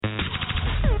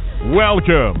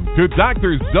Welcome to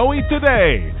Dr. Zoe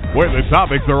Today, where the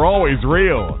topics are always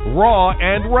real, raw,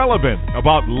 and relevant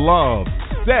about love,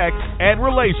 sex, and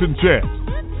relationships.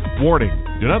 Warning,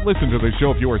 do not listen to this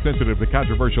show if you are sensitive to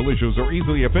controversial issues or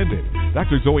easily offended.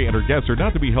 Dr. Zoe and her guests are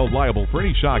not to be held liable for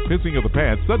any shock, pissing of the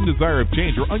pants, sudden desire of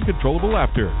change, or uncontrollable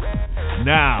laughter.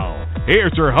 Now,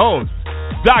 here's your host,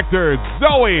 Dr.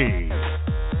 Zoe.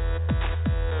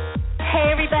 Hey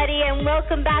everybody, and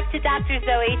welcome back to Dr.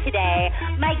 Zoe Today.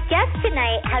 My guest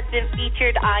tonight has been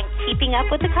featured on Keeping Up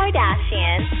with the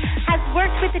Kardashians, has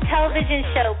worked with the television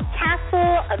show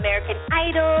Castle, American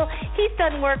Idol. He's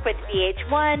done work with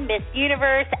VH1, Miss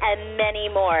Universe, and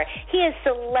many more. He is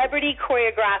celebrity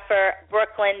choreographer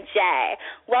Brooklyn J.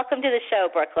 Welcome to the show,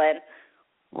 Brooklyn.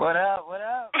 What up? What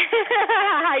up?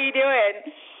 How you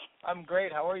doing? I'm great.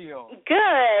 How are you?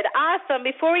 Good. Awesome.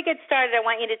 Before we get started, I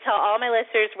want you to tell all my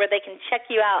listeners where they can check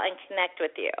you out and connect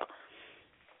with you.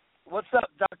 What's up,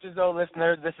 Dr. Zoe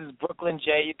listeners? This is Brooklyn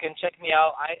J. You can check me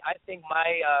out. I think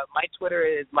my Twitter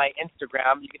is my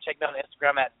Instagram. You can check me out on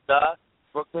Instagram at the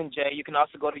Brooklyn J. You can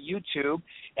also go to YouTube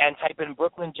and type in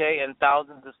Brooklyn J, and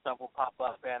thousands of stuff will pop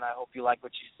up, and I hope you like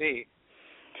what you see.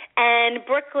 And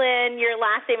Brooklyn, your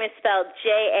last name is spelled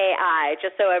J-A-I,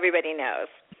 just so everybody knows.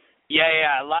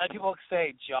 Yeah. A lot of people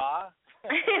say Jaw.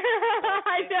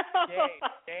 I know.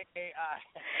 J-A-I.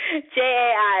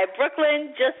 J-A-I.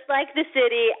 Brooklyn, just like the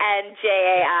city, and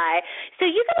J-A-I. So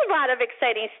you got a lot of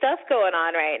exciting stuff going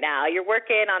on right now. You're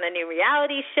working on a new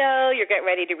reality show. You're getting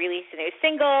ready to release a new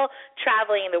single,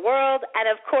 traveling the world,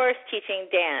 and, of course, teaching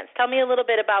dance. Tell me a little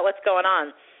bit about what's going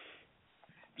on.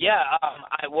 Yeah,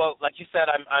 well, like you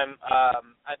said,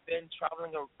 I've been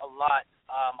traveling a lot.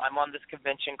 I'm on this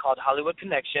convention called Hollywood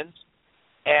Connections,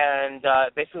 and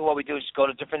basically what we do is just go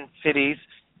to different cities,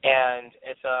 and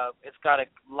it's got a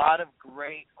lot of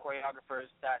great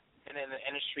choreographers that have been in the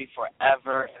industry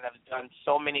forever and have done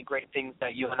so many great things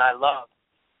that you and I love,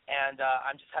 and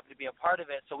I'm just happy to be a part of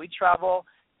it. So we travel,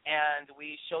 and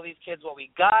we show these kids what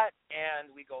we got, and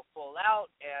we go full out,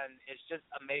 and it's just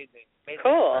amazing.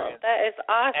 Cool. Experience. That is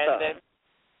awesome.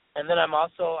 And then I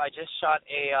just shot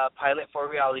a pilot for a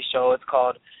reality show. It's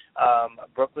called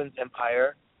Brooklyn's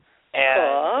Empire,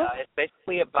 and it's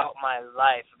basically about my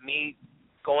life, me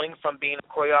going from being a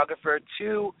choreographer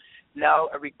to now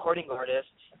a recording artist,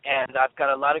 and I've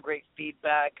got a lot of great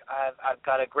feedback. I've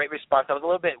got a great response. I was a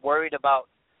little bit worried about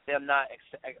them not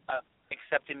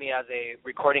accepting me as a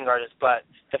recording artist, but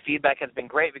the feedback has been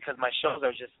great because my shows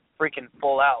are just freaking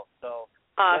full out. So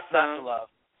awesome. What's not to love?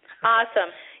 Awesome.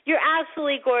 You're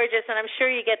absolutely gorgeous, and I'm sure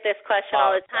you get this question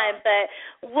all the time, but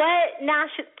what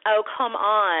oh, come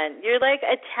on. You're like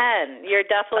a 10. You're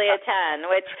definitely a 10,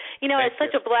 which, is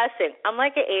such a blessing. I'm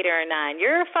like an 8 or a 9.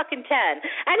 You're a fucking 10.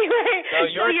 Anyway. No,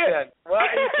 you're a 10. What?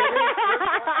 Are you kidding?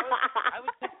 I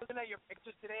was just looking at your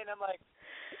pictures today, and I'm like,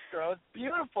 this girl is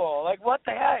beautiful. Like, what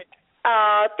the heck?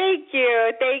 Oh, thank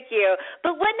you.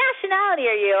 But what nationality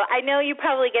are you? I know you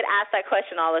probably get asked that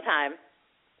question all the time.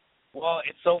 Well,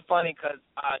 it's so funny because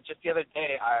just the other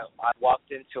day I walked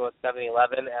into a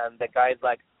 7-Eleven and the guy's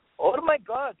like, "Oh my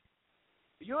God,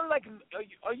 are you like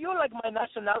my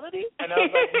nationality?" And I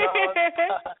was like,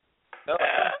 "No,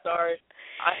 I'm sorry.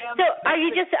 I am." So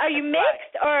are you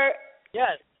mixed or?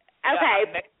 Yes. Okay. Yeah,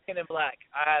 I'm Mexican and black.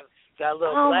 I have got a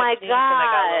little black genes and I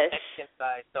got a little Mexican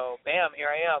side. So bam,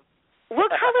 here I am. What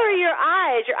color are your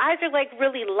eyes? Your eyes are like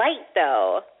really light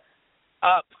though.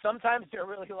 Sometimes they're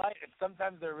really light and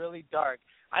sometimes they're really dark.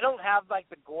 I don't have like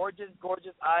the gorgeous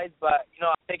eyes, but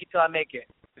I'll take it till I make it.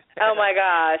 Oh my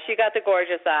gosh, you got the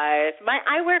gorgeous eyes.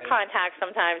 I wear contacts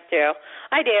sometimes too.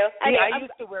 I do. I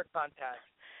used to wear contacts.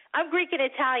 I'm Greek and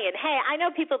Italian. Hey, I know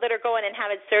people that are going and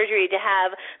having surgery to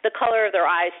have the color of their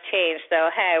eyes changed. So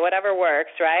hey, whatever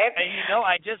works, right? And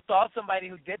I just saw somebody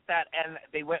who did that and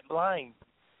they went blind.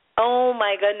 Oh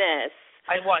my goodness.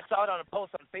 I saw it on a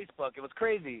post on Facebook. It was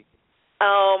crazy.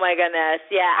 Oh my goodness!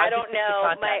 Yeah, I don't know.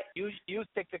 You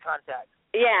stick to contacts.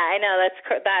 Yeah, I know that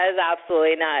is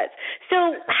absolutely nuts.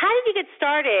 So, how did you get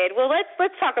started? Well, let's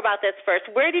talk about this first.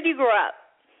 Where did you grow up?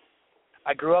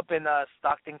 I grew up in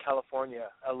Stockton, California,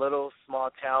 a little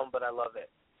small town, but I love it.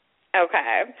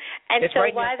 Okay, and it's so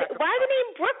right why the name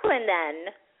Brooklyn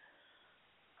then?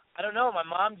 I don't know. My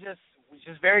mom was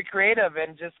just very creative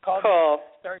and just called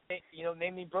me,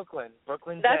 name me Brooklyn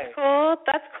J. That's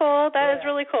cool. That is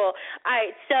really cool. All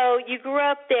right, so you grew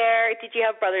up there. Did you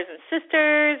have brothers and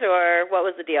sisters, or what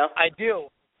was the deal? I do.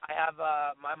 I have,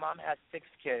 my mom has 6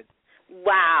 kids.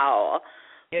 Wow.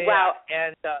 Yeah, wow.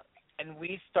 Yeah. And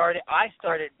I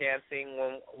started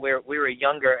dancing when we were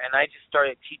younger, and I just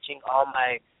started teaching all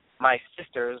my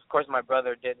sisters. Of course, my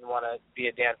brother didn't want to be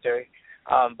a dancer,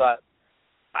 but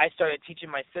I started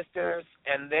teaching my sisters,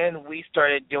 and then we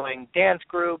started doing dance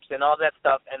groups and all that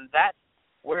stuff, and that's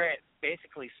where it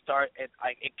basically started.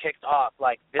 It kicked off.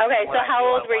 Like, this okay, is when so I how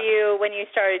knew old were you when you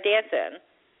started dancing?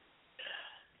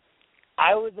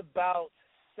 I was about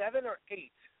 7 or 8.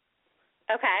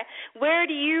 Okay. Where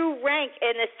do you rank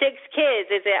in the 6 kids?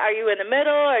 Are you in the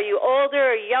middle? Are you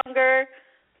older or younger?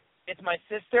 It's my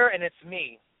sister and it's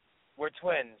me. We're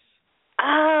twins.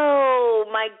 Oh,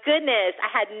 my goodness. I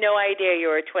had no idea you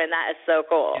were a twin. That is so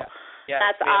cool. Yeah,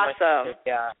 that's awesome.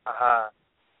 Yeah,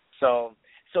 So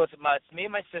it's me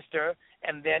and my sister,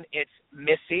 and then it's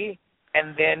Missy,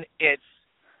 and then it's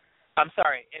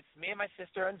me and my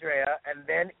sister Andrea, and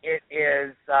then it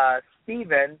is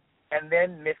Steven, and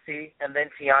then Missy, and then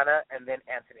Tiana, and then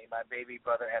Anthony, my baby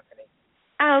brother Anthony.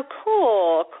 Oh,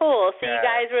 cool. So you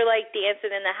guys were like dancing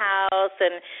in the house,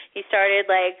 and you started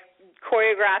like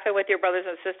choreographing with your brothers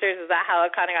and sisters. Is that how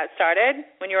it kind of got started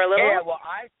when you were little? Yeah, well,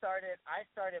 I started.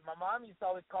 My mom used to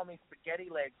always call me spaghetti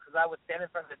legs because I would stand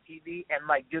in front of the TV and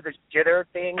like do this jitter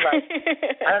thing. Like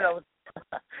I don't know.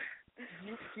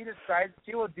 She describes.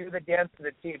 She will do the dance to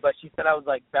the T, but she said I was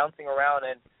like bouncing around,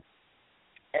 and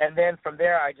then from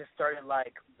there I just started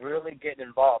like really getting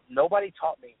involved. Nobody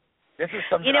taught me. This is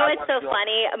something. You know what's so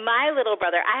funny? My little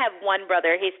brother, I have one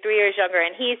brother, he's 3 years younger,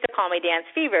 and he used to call me Dance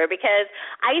Fever because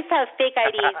I used to have fake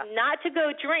IDs not to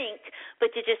go drink, but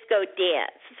to just go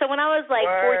dance. So when I was like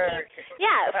 14,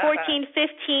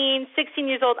 15, 16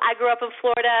 years old, I grew up in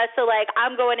Florida, so like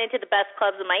I'm going into the best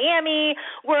clubs in Miami.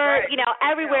 We're,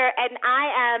 everywhere, and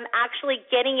I am actually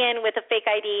getting in with a fake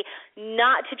ID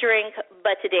not to drink,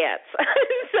 but to dance.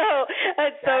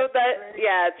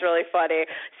 It's really funny.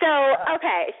 So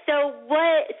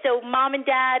mom and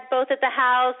dad both at the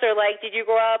house, or like did you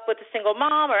grow up with a single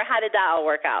mom, or how did that all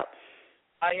work out?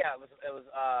 It was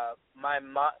my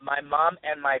mom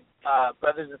and my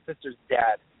brothers and sisters'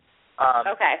 dad.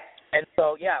 Okay. And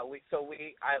so I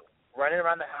running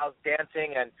around the house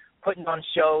dancing and putting on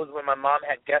shows when my mom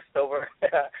had guests over.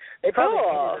 They probably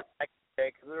did this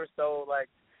because we were so like,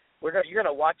 you're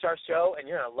gonna watch our show and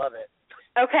you're gonna love it.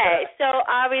 Okay, so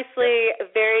obviously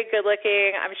very good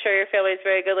looking. I'm sure your family is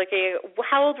very good looking.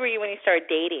 How old were you when you started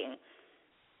dating?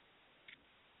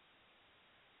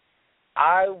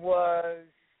 I was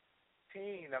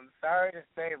 13. I'm sorry to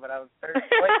say, but I was 13.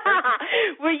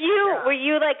 Were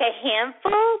you like a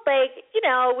handful? Like,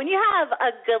 when you have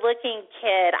a good-looking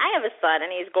kid, I have a son,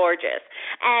 and he's gorgeous,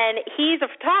 and he's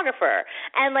a photographer.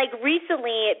 And, like,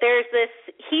 recently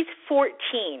he's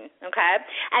 14, okay?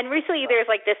 And recently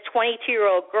there's, like, this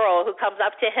 22-year-old girl who comes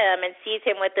up to him and sees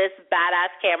him with this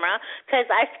badass camera because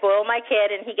I spoil my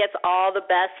kid, and he gets all the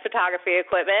best photography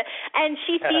equipment. And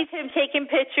she sees him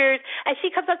taking pictures, and she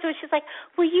comes up to him, she's like,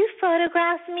 will you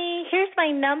photograph me? Here's my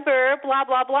number, blah,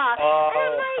 blah, blah. And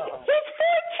I'm like,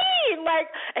 he's 14. Like,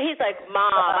 and he's like,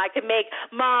 Mom, I can make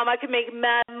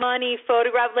mad money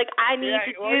photograph. Like, I need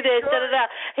to do this. Da, da, da.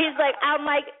 He's like, I'm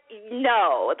like,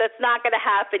 no, that's not going to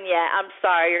happen yet. I'm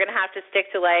sorry. You're going to have to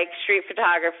stick to, like, street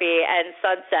photography and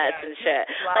sunsets and shit.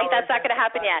 Like, that's not going to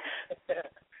happen yet.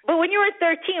 But when you were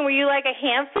 13, were you, like, a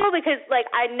handful? Because, like,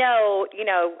 I know,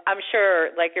 I'm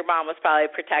sure, like, your mom was probably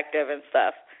protective and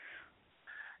stuff.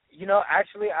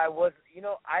 Actually, I was,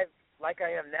 like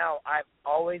I am now, I've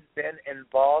always been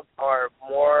involved or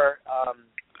more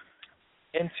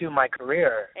into my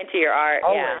career. Into your art,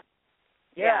 always.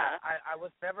 Yeah. I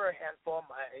was never a handful.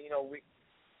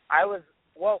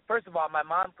 First of all, my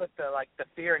mom put the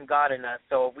fear in God in us,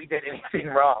 so if we did anything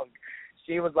wrong,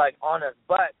 she was, like, on us.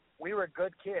 But we were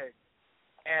good kids.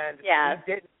 And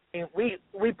we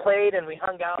played and we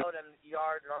hung out in the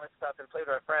yard and all that stuff and played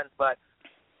with our friends, but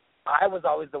I was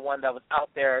always the one that was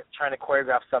out there trying to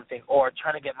choreograph something or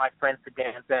trying to get my friends to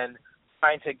dance and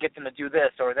trying to get them to do this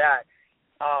or that.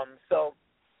 So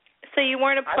you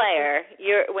weren't a player.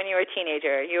 When you were a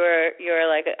teenager, you were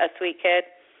like a sweet kid.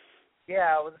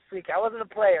 Yeah, I was a sweet kid. I wasn't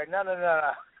a player. No.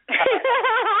 I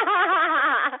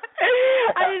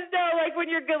just know, like, when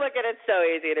you're good looking, it's so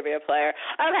easy to be a player.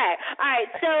 Okay, all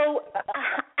right. So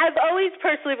I've always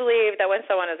personally believed that when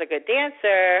someone is a good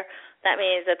dancer, that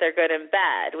means that they're good in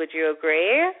bed. Would you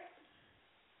agree?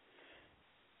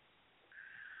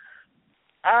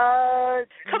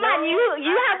 Come on,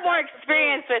 you have more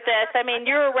experience with this. I mean,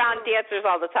 you're around dancers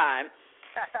all the time.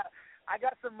 I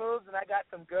got some moves and I got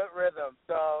some good rhythm.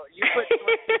 So you put two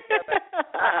together.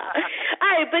 All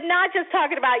right, but not just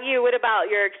talking about you. What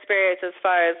about your experience as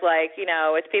far as, like,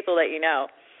 with people that you know?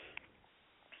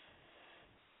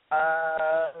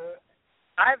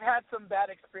 I've had some bad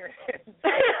experience.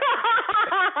 Okay.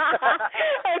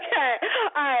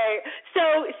 All right.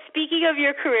 So speaking of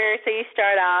your career, so you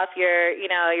start off, you're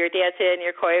dancing,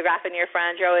 you're choreographing your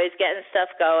friends, you're always getting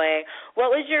stuff going. What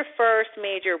was your first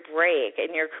major break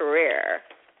in your career?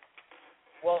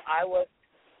 Well, I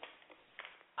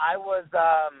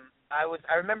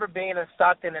remember being in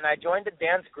Stockton, and I joined a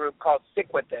dance group called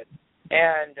Stick With It.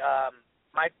 And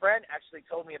my friend actually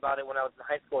told me about it when I was in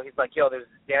high school. He's like, yo, there's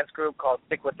this dance group called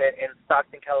Stick With It in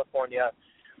Stockton, California.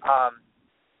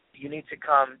 You need to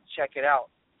come check it out.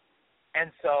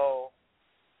 And so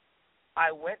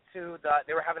I went to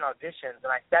they were having auditions,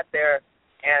 and I sat there,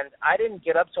 and I didn't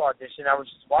get up to audition. I was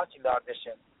just watching the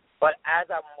audition. But as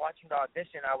I'm watching the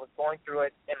audition, I was going through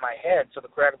it in my head. So the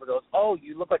choreographer goes, oh,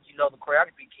 you look like you know the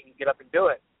choreography. Can you get up and do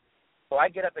it? So I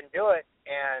get up and do it,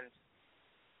 and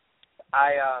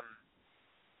I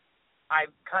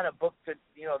kind of booked the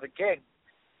gig.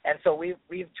 And so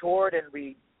we've toured and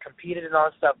we competed and all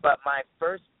that stuff. But my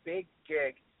first big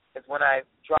gig is when I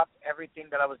dropped everything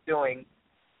that I was doing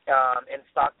in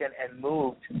Stockton and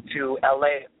moved to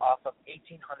LA off of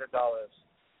 $1,800.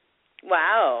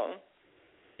 Wow.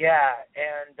 Yeah,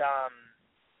 and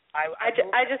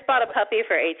I just bought a puppy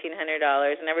for $1,800,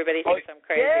 and everybody thinks I'm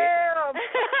crazy. Damn!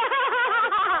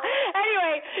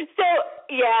 Anyway, so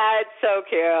yeah, it's so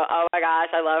cute. Oh my gosh,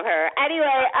 I love her.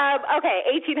 Anyway, okay,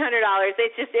 $1,800.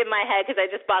 It's just in my head because I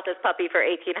just bought this puppy for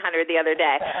 $1,800 the other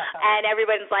day, and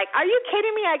everyone's like, "Are you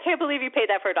kidding me? I can't believe you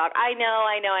paid that for a dog." I know.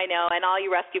 And all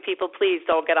you rescue people, please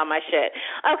don't get on my shit.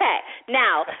 Okay,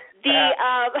 now.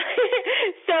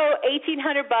 So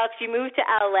 $1,800, you moved to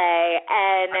LA,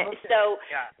 and so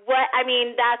what? I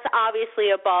mean, that's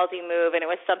obviously a ballsy move, and it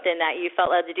was something that you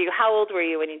felt led to do. How old were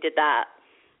you when you did that?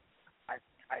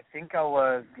 I think I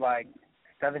was like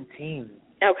 17.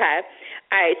 Okay,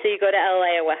 all right. So you go to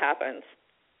LA, and what happens?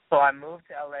 So I moved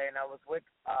to LA, and I was with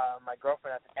my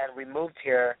girlfriend, and we moved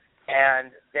here,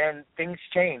 and then things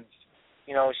changed.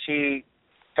 You know, she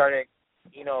started,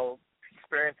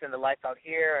 experiencing the life out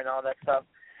here and all that stuff.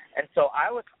 And so I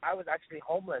was actually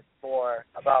homeless for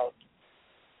about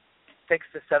 6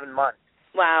 to 7 months.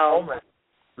 Wow. Homeless.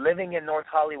 Living in North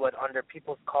Hollywood under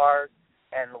people's cars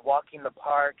and walking the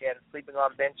park and sleeping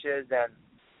on benches and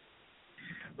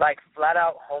like flat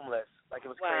out homeless. Like it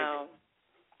was crazy.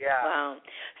 Yeah. Wow.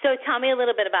 So tell me a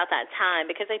little bit about that time,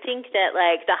 because I think that,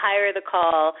 like, the higher the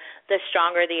call, the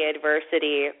stronger the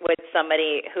adversity with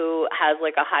somebody who has,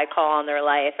 like, a high call on their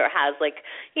life or has, like,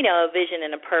 a vision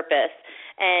and a purpose.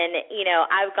 And,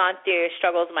 I've gone through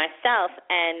struggles myself,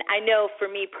 and I know for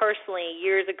me personally,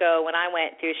 years ago when I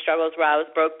went through struggles where I was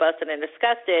broke, busted, and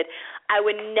disgusted, I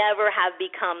would never have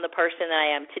become the person that I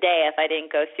am today if I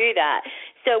didn't go through that.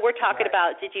 So we're talking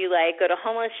about, did you, like, go to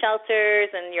homeless shelters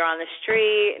and you're on the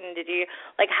street, and did you,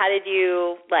 like, how did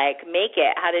you, like, make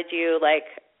it? How did you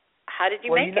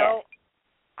make it?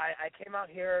 I came out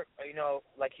here,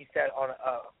 like you said, on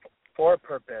for a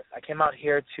purpose. I came out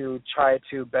here to try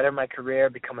to better my career,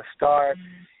 become a star,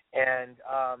 and,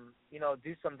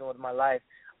 do something with my life.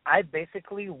 I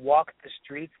basically walked the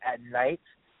streets at night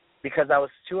because I was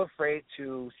too afraid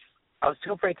to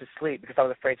sleep because I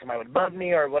was afraid somebody would bug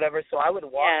me or whatever. So I would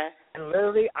walk, and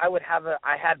literally I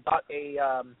had bought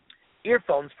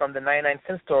earphones from the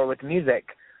 99-cent store with music,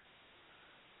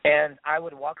 and I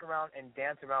would walk around and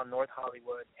dance around North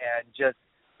Hollywood and just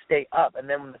stay up. And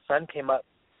then when the sun came up,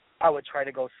 I would try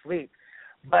to go sleep.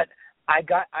 But I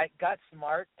got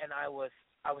smart, and I was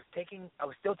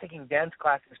still taking dance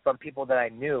classes from people that I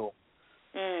knew.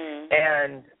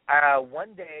 And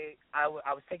one day I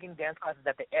was taking dance classes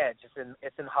at the Edge.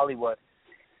 It's in Hollywood,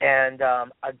 and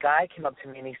a guy came up to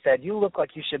me and he said, "You look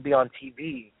like you should be on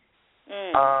TV."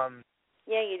 Yeah,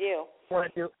 you do.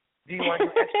 Do you want to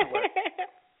do extra work?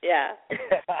 Yeah.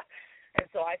 And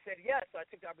so I said yes. So I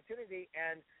took the opportunity,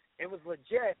 and it was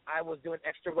legit. I was doing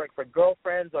extra work for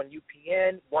Girlfriends on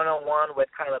UPN, one-on-one with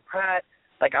Kyla Pratt.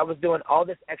 Like, I was doing all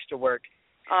this extra work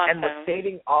and was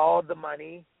saving all the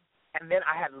money. And then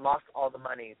I had lost all the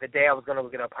money the day I was going to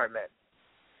look at an apartment.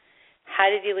 How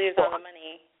did you lose all the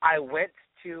money? I went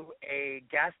to a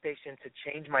gas station to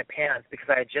change my pants because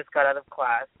I had just got out of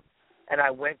class. And I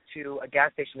went to a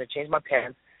gas station to change my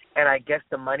pants, and I guess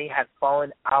the money had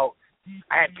fallen out.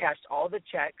 I had cashed all the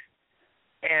checks,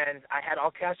 and I had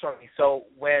all cash on me. So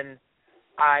when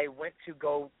I went to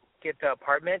go get the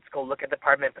apartment, go look at the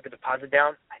apartment, put the deposit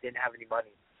down, I didn't have any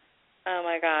money. Oh,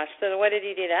 my gosh. So what did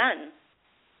you do then?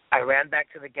 I ran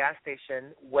back to the gas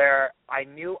station where I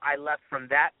knew I left from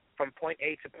point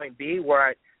A to point B,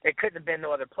 where it couldn't have been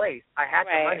no other place. I had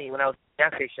the money when I was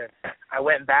at the gas station. I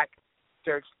went back,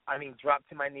 dropped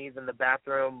to my knees in the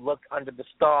bathroom, looked under the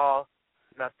stall,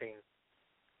 nothing.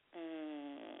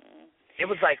 Mm. It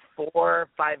was like $4 or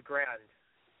 $5 grand.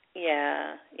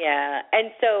 Yeah.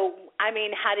 And so, I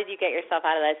mean, how did you get yourself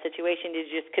out of that situation? Did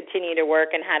you just continue to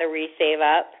work and how to resave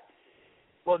up?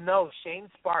 Well, no, Shane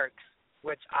Sparks,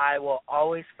 which I will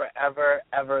always forever,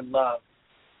 ever love.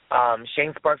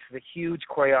 Shane Sparks is a huge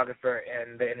choreographer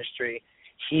in the industry.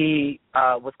 He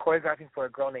was choreographing for a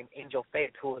girl named Angel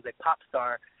Faith, who was a pop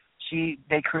star.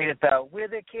 They created the "We're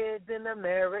the Kids in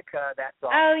America" that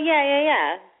song. Oh,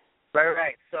 yeah.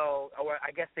 Right. So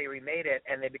I guess they remade it,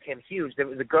 and they became huge. There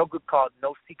was a girl group called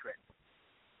No Secret.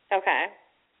 Okay.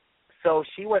 So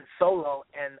she went solo,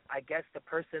 and I guess the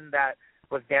person that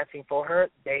was dancing for her,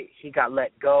 he got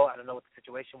let go. I don't know what the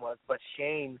situation was, but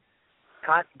Shane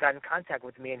got in contact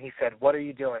with me, and he said, "What are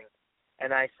you doing?"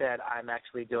 And I said, "I'm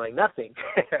actually doing nothing."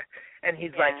 And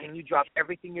he's like, "Can you drop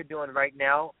everything you're doing right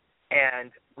now,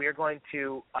 and we're going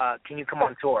to, can you come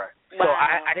on tour?" Wow. So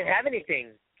I didn't have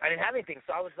anything.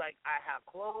 So I was like, I have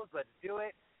clothes, let's do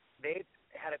it. They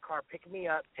had a car pick me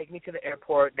up, take me to the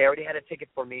airport. They already had a ticket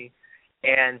for me,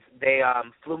 and they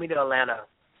flew me to Atlanta.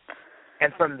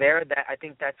 And from there, I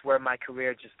think that's where my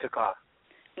career just took off.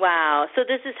 Wow. So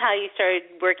this is how you started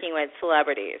working with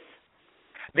celebrities.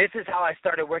 This is how I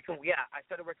started working. Yeah, I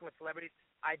started working with celebrities.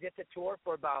 I did the tour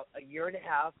for about a year and a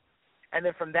half, and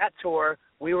then from that tour,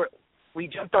 we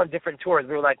jumped on different tours.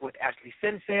 We were like with Ashley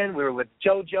Simpson, we were with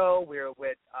JoJo, we were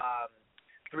with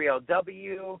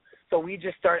 3LW. So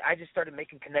I just started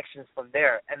making connections from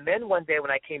there. And then one day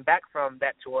when I came back from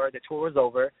that tour, the tour was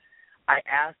over, I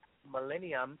asked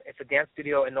Millennium, it's a dance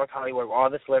studio in North Hollywood where all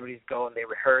the celebrities go and they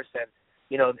rehearse, and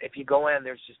if you go in,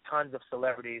 there's just tons of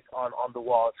celebrities on the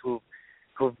walls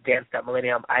who've danced at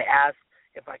Millennium. I asked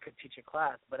if I could teach a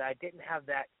class, but I didn't have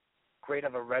that great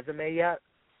of a resume yet.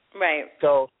 Right.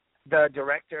 So the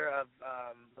director of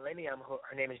Millennium,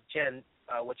 her name is Jen,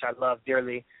 which I love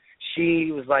dearly,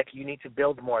 she was like, you need to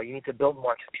build more because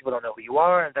people don't know who you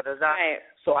are and da-da-da. Right.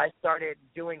 So I started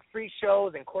doing free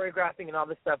shows and choreographing and all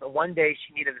this stuff, and one day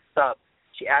she needed a sub.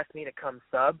 She asked me to come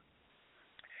sub,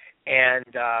 and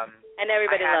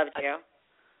everybody loved you.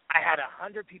 I had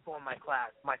 100 people in my class,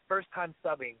 my first time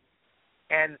subbing,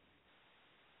 and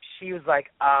she was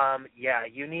like, yeah,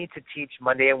 you need to teach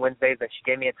Monday and Wednesdays, and she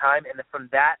gave me a time, and then from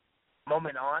that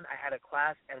moment on, I had a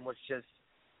class and was just,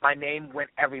 my name went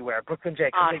everywhere. Brooklyn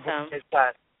J. Awesome. Brooklyn J's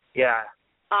class. Yeah.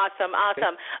 Awesome.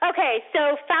 Okay,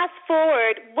 so fast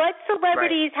forward, what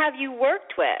celebrities have you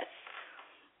worked with?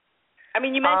 I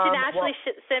mean, you mentioned Ashley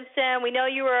Simpson. We know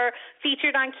you were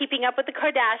featured on Keeping Up with the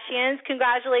Kardashians.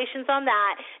 Congratulations on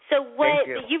that. So Thank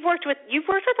you. You've worked with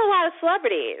a lot of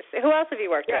celebrities. Who else have you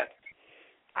worked with?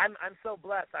 I'm so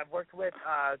blessed. I've worked with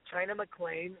China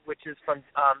McClain, which is from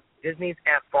Disney's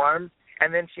Ant Farm,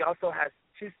 and then she also has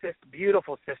two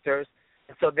beautiful sisters.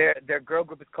 And so their girl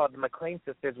group is called the McClain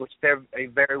Sisters, which they're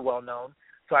very well known.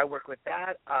 So I work with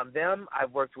them.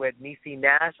 I've worked with Niecy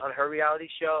Nash on her reality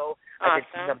show. Awesome. I did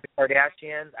Keeping Up with the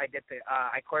Kardashians. I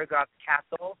choreographed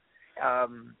Castle,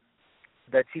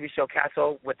 the TV show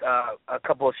Castle, with a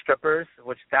couple of strippers,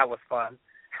 which that was fun.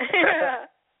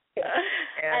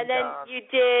 And then you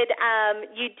did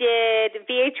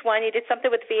VH1. You did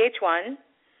something with VH1.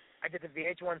 I did the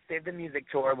VH1 Save the Music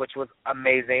tour, which was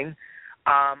amazing.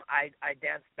 I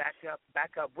danced back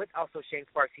up with also Shane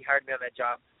Sparks. He hired me on that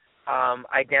job.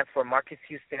 I danced for Marcus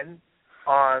Houston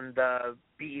on the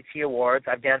BET Awards.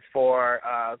 I've danced for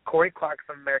Corey Clark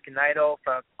from American Idol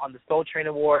on the Soul Train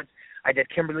Awards. I did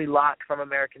Kimberly Locke from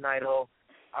American Idol.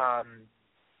 I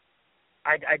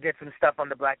did some stuff on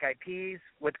the Black Eyed Peas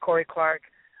with Corey Clark.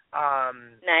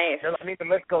 Nice. I mean, the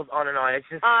list goes on and on. It's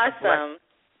just awesome.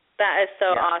 That is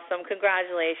so awesome.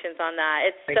 Congratulations on that.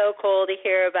 It's so cool to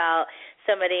hear about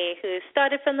somebody who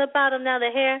started from the bottom, now they're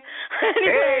here.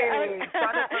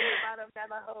 Started from the bottom, now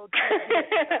the whole thing.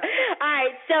 All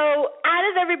right, so out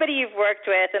of everybody you've worked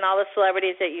with and all the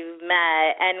celebrities that you've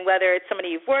met, and whether it's somebody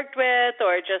you've worked with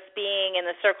or just being in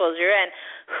the circles you're in,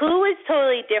 who is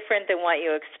totally different than what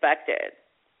you expected?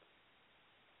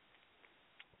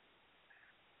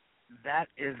 That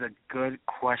is a good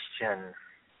question.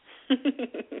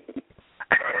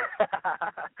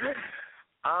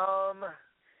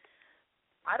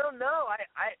 I don't know. I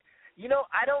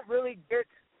don't really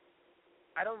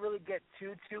get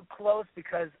too close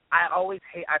because I always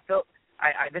hate.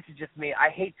 This is just me. I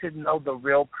hate to know the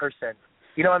real person.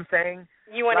 You know what I'm saying?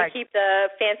 You want to keep the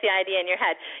fancy idea in your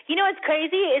head. You know what's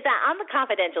crazy is that I'm a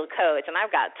confidential coach, and I've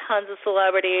got tons of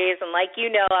celebrities. And like you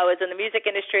know, I was in the music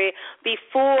industry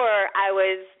before I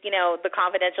was, you know, the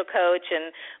confidential coach.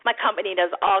 And my company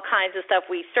does all kinds of stuff.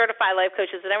 We certify life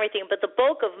coaches and everything. But the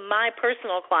bulk of my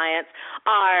personal clients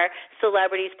are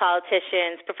celebrities,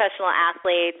 politicians, professional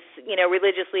athletes, you know,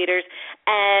 religious leaders.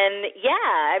 And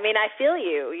yeah, I mean, I feel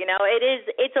you. You know,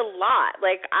 it's a lot.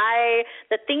 Like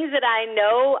the things that I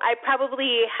know, I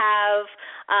probably have,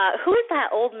 who is that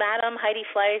old madam, Heidi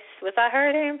Fleiss? Was that her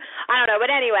name? I don't know.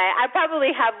 But anyway, I probably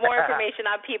have more information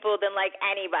on people than like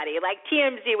anybody. Like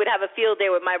TMZ would have a field day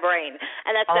with my brain,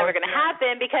 and that's never going to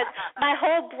happen because my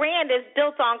whole brand is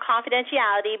built on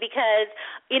confidentiality because,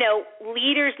 you know,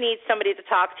 leaders need somebody to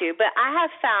talk to. But I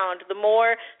have found the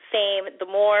more fame, the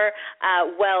more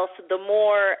wealth, the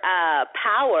more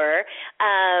power,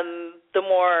 the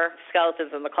more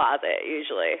skeletons in the closet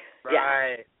usually.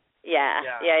 Right. Yeah.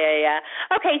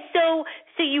 Okay, so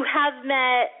you've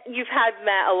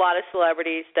met a lot of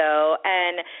celebrities though,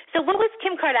 and so what was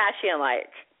Kim Kardashian like?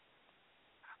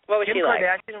 What was she like?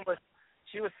 Kim Kardashian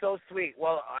she was so sweet.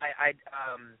 Well,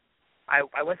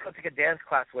 I went to take a dance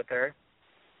class with her,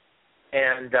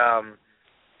 and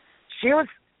she was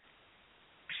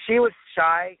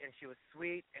shy and she was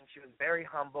sweet and she was very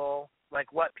humble,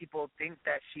 like what people think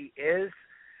that she is,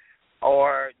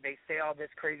 or they say all this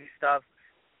crazy stuff.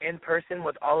 In person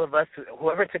with all of us,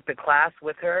 whoever took the class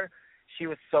with her, she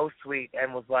was so sweet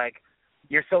and was like,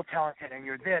 "You're so talented, and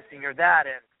you're this, and you're that,"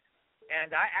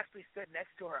 and I actually stood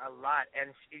next to her a lot,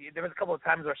 and there was a couple of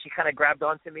times where she kind of grabbed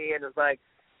onto me and was like,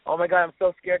 "Oh my God, I'm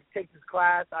so scared to take this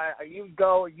class. You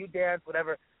go, you dance,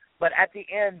 whatever." But at the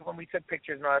end, when we took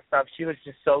pictures and all that stuff, she was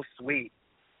just so sweet,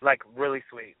 like really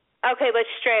sweet. Okay, but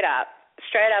straight up,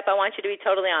 I want you to be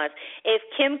totally honest. If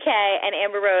Kim K and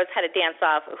Amber Rose had a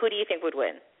dance-off, who do you think would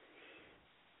win?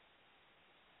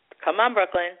 Come on,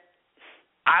 Brooklyn.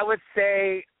 I would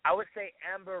say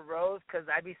Amber Rose because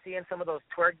I'd be seeing some of those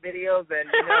twerk videos and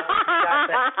you know.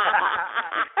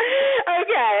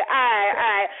 Okay, all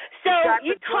right. So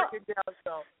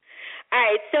All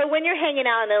right. So when you're hanging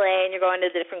out in LA and you're going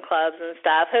to different clubs and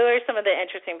stuff, who are some of the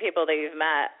interesting people that you've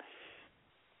met?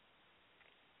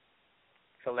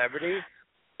 Celebrities?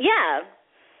 Yeah.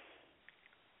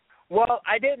 Well,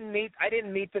 I didn't meet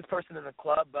this person in the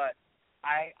club, but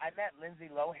I met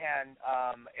Lindsay Lohan.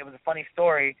 It was a funny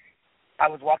story. I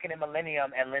was walking in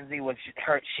Millennium, and Lindsay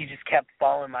she just kept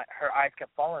her eyes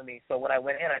kept following me. So when I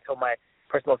went in, I told my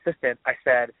personal assistant, I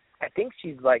said, "I think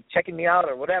she's like checking me out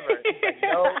or whatever." She's like,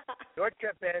 "No, you're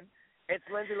tripping. It's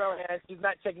Lindsay Lohan. She's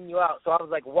not checking you out." So I was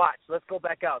like, "Watch, let's go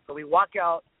back out." So we walk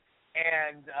out,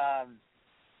 and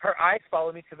her eyes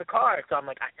follow me to the car. So I'm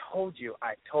like, I told you,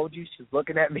 she's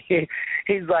looking at me.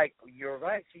 He's like, "You're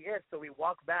right, she is." So we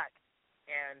walk back.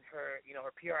 And her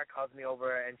PR calls me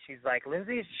over, and she's like,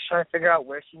 "Lindsay's just trying to figure out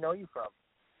where she know you from."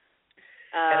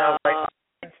 And I was like,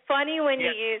 it's funny when you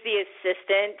use the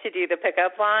assistant to do the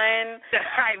pickup line.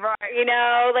 Right. You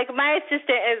know, like my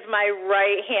assistant is my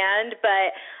right hand,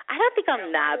 but I don't think I'm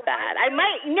that bad. I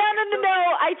might. No.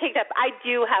 I take that. I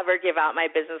do have her give out my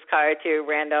business card to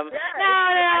random. Yeah, No.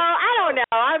 I don't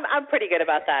know. I'm pretty good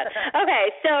about that. Okay.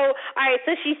 So all right.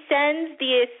 So she sends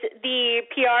the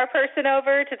PR person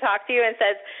over to talk to you and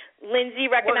says, "Lindsay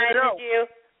recognizes you."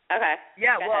 Okay.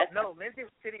 Yeah, no, Lindsay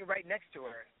was sitting right next to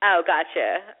her. Oh,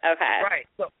 gotcha. Okay. Right.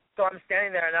 So I'm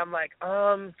standing there, and I'm like,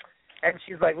 and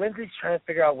she's like, "Lindsay's trying to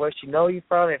figure out where she know you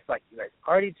from, if, like, you guys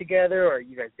partied together or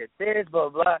you guys did this, blah,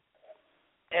 blah."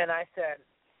 And I said,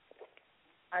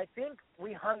 "I think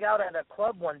we hung out at a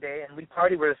club one day, and we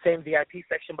partied. We're the same VIP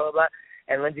section, blah, blah, blah."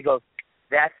 And Lindsay goes,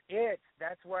 "That's it.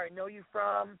 That's where I know you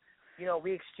from. You know,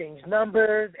 we exchanged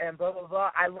numbers and blah, blah,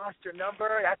 blah. I lost your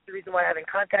number. That's the reason why I haven't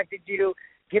contacted you.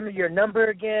 Give me your number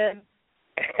again."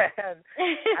 And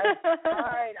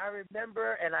I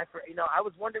remember, and I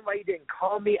was wondering why you didn't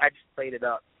call me. I just played it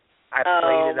up.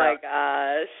 Oh my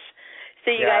gosh!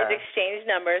 So you guys exchanged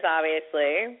numbers,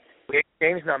 obviously. We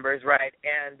exchanged numbers, right?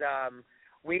 And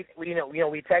we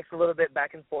text a little bit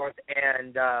back and forth.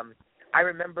 And I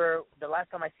remember the last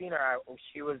time I seen her,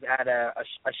 she was at a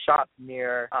shop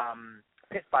near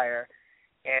Pitfire,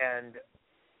 and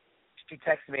she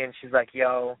texted me and she's like,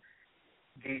 "Yo."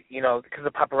 Because the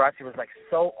paparazzi was like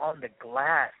so on the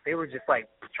glass, they were just like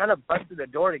trying to bust through the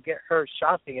door to get her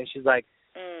shopping, and she's like,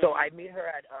 So I meet her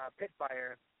at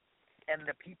Pitfire, and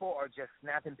the people are just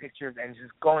snapping pictures and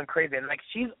just going crazy, and like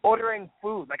she's ordering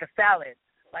food, like a salad.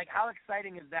 Like, how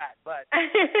exciting is that? But and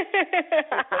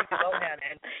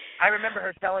I remember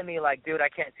her telling me, like, "Dude, I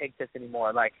can't take this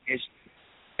anymore. Like, it's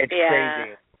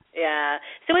crazy." Yeah.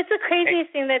 So what's the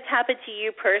craziest thing that's happened to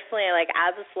you personally, like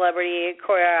as a celebrity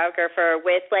choreographer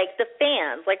with like the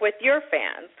fans, like with your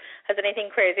fans? Has anything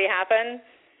crazy happened?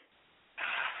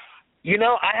 You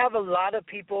know, I have a lot of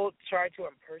people try to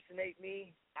impersonate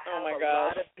me. Oh my gosh.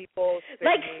 A lot of people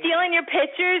like stealing your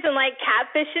pictures and like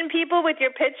catfishing people with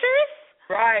your pictures?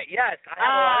 Right, yes. I have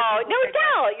a lot of no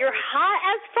doubt. You're hot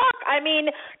as fuck. I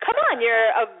mean, come on,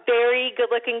 you're a very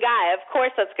good-looking guy. Of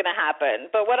course that's going to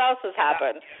happen. But what else has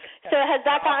happened? So has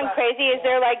that gotten crazy? Is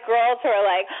there like girls who are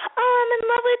like, oh, I'm in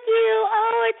love with you.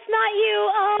 Oh, it's not you.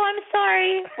 Oh, I'm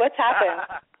sorry. What's happened?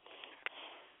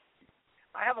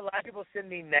 I have a lot of people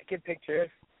send me naked pictures.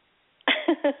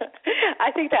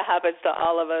 I think that happens to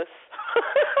all of us.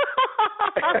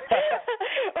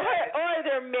 or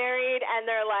they're married and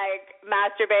they're like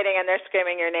masturbating and they're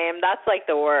screaming your name. That's like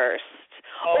the worst.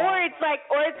 Or it's like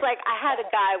I had a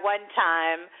guy one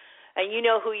time, and you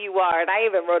know who you are, and I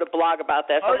even wrote a blog about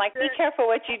this. I'm like, be careful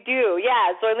what you do.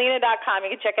 Yeah, Zoelena.com.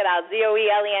 You can check it out,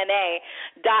 ZOELENA.com.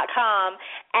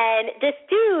 And this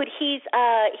dude, he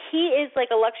is like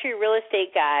a luxury real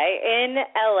estate guy in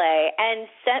LA,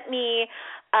 and sent me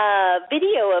a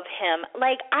video of him.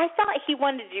 Like, I thought he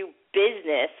wanted to do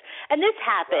business, and this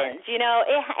happens. Right. You know,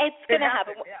 it's going to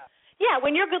happen. Yeah,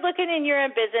 when you're good looking and you're in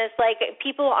business, like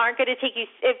people aren't going to take you.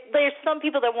 If there's some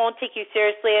people that won't take you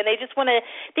seriously, and they just want to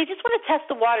test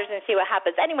the waters and see what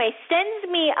happens. Anyway, sends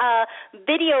me a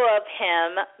video of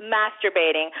him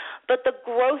masturbating. But the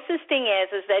grossest thing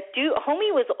is that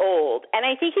homie was old, and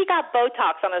I think he got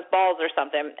Botox on his balls or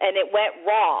something, and it went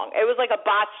wrong. It was like a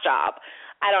botch job.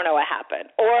 I don't know what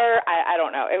happened, or I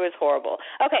don't know. It was horrible.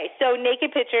 Okay, so naked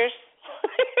pictures.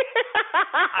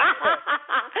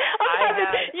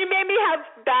 You made me have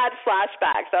bad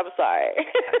flashbacks. I'm sorry.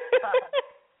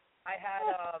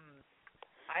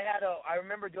 I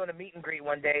remember doing a meet and greet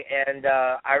one day, and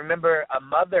I remember a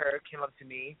mother came up to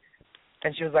me,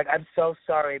 and she was like, "I'm so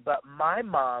sorry, but my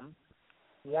mom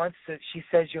wants to. She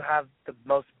says you have the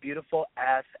most beautiful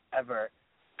ass ever.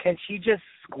 Can she just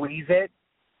squeeze it?"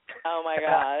 Oh my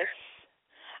gosh!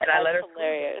 And I let her.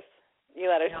 Hilarious. You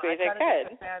let her squeeze it.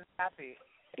 Good. Happy.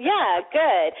 Yeah,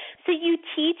 good. So you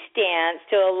teach dance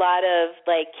to a lot of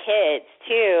like kids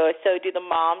too. So do the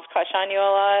moms crush on you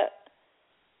a lot?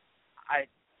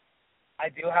 I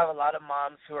do have a lot of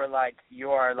moms who are like,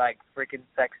 you are like freaking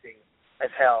sexy as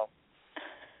hell.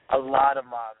 A lot of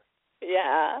moms.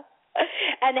 Yeah.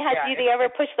 And do they ever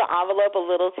push the envelope a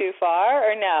little too far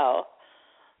or no?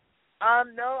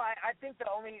 No. I think the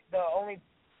only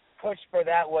push for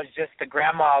that was just the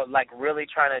grandma like really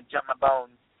trying to jump my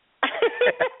bones.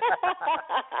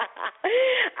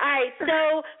 All right,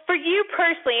 so for you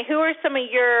personally, who are some of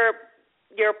your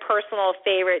personal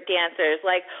favorite dancers?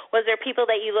 Like, was there people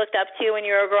that you looked up to when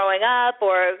you were growing up,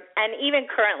 and even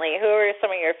currently, who are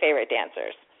some of your favorite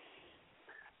dancers?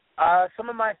 Some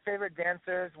of my favorite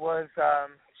dancers was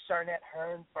Charnette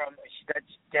Hearn from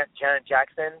Janet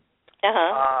Jackson.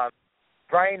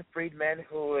 Brian Friedman,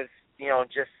 who is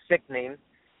just sickening.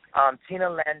 Tina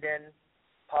Landon,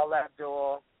 Paula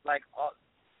Abdul, like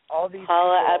all these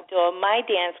Paula people. Abdul, my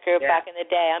dance group back in the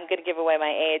day, I'm going to give away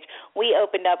my age. We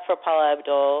opened up for Paula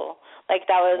Abdul. Like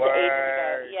that was ages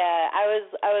ago. Yeah, I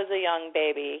was a young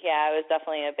baby. Yeah, I was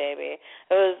definitely a baby.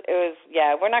 It was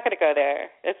yeah, we're not going to go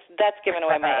there. That's giving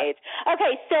away my age.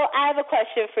 Okay, so I have a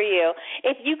question for you.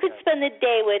 If you could spend the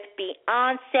day with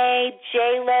Beyonce,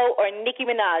 J-Lo, or Nicki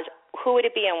Minaj, who would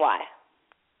it be and why?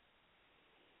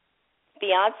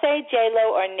 Beyonce,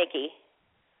 J-Lo, or Nicki?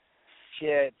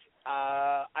 Shit.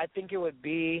 I think it would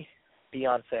be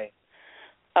Beyonce.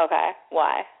 Okay.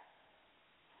 Why?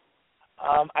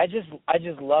 I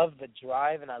just love the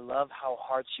drive, and I love how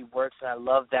hard she works, and I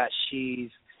love that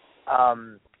she's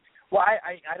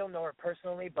I don't know her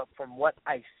personally, but from what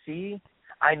I see,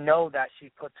 I know that she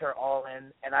puts her all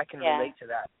in, and I can relate to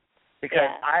that. Because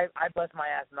I bust my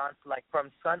ass like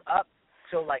from sun up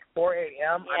till like 4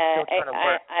 a.m. I'm still trying to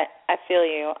work. I feel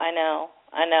you. I know.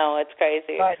 It's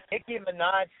crazy. But Nicki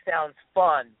Minaj sounds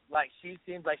fun. Like, she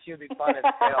seems like she would be fun as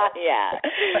hell. Yeah.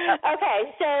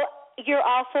 Okay, so you're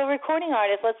also a recording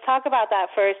artist. Let's talk about that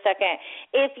for a second.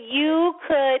 If you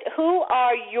could, who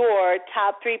are your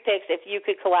top 3 picks if you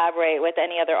could collaborate with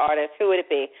any other artist? Who would it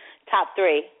be? Top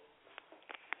 3.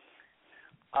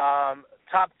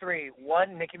 Top 3.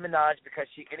 1, Nicki Minaj, because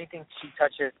anything she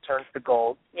touches turns to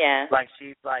gold. Yeah. Like,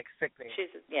 she's like sickening. She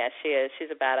is.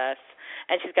 She's a badass.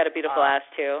 And she's got a beautiful ass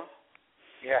too.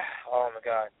 Yeah. Oh my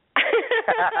God.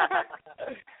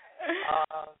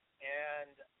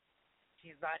 And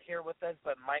he's not here with us,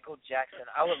 but Michael Jackson.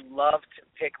 I would love to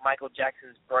pick Michael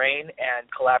Jackson's brain and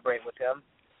collaborate with him.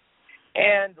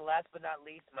 And last but not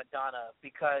least, Madonna,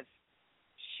 because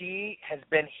she has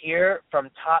been here from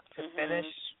top to finish,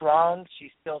 strong.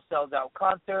 She still sells out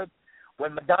concerts.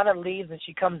 When Madonna leaves and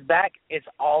she comes back, it's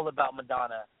all about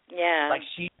Madonna. Yeah. Like,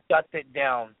 she shuts it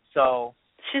down. So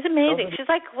she's amazing. She's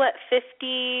like, what, 50?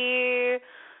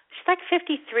 She's like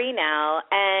 53 now.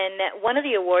 And one of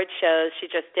the award shows she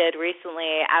just did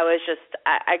recently, I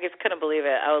just couldn't believe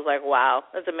it. I was like, wow,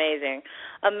 that's amazing.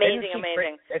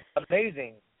 Amazing. It's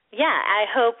amazing. Yeah, I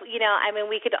hope,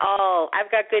 we could all, I've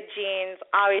got good genes.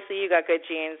 Obviously, you got good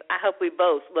genes. I hope we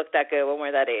both look that good when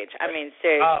we're that age. I mean,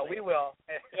 seriously. Oh, we will.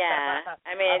 Yeah,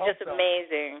 it's just so.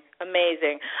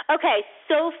 Amazing. Okay,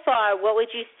 so far, what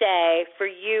would you say for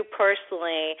you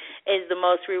personally is the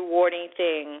most rewarding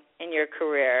thing in your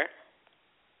career?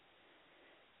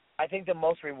 I think the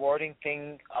most rewarding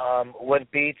thing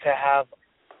would be to have,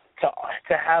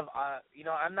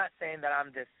 I'm not saying that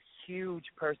I'm this huge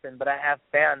person, but I have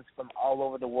fans from all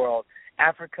over the world.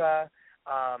 Africa,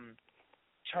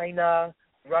 China,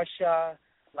 Russia,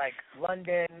 like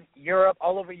London, Europe,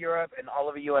 all over Europe, and all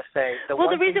over USA. The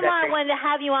reason why I wanted to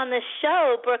have you on the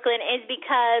show, Brooklyn, is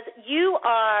because you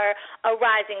are a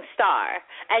rising star,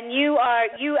 and you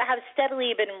have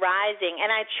steadily been rising, and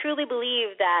I truly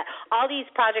believe that all these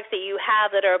projects that you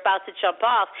have that are about to jump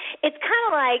off, it's kind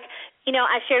of like,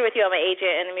 I shared with you I'm an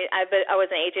agent, and I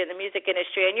was an agent in the music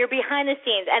industry, and you're behind the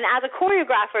scenes. And as a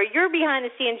choreographer, you're behind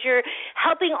the scenes. You're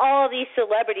helping all of these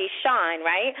celebrities shine,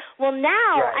 right? Well,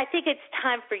 now I think it's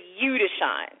time for you to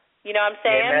shine. You know what I'm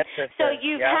saying? So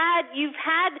you've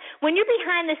had when you're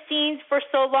behind the scenes for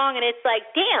so long, and it's like,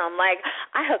 damn, like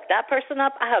I hooked that person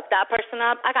up, I got that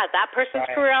person's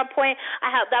career on point, I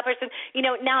helped that person.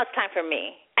 Now it's time for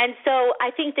me. And so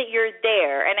I think that you're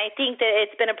there, and I think that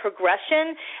it's been a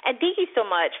progression. And thank you so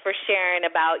much for sharing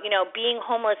about, being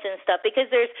homeless and stuff, because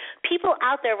there's people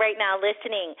out there right now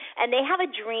listening, and they have a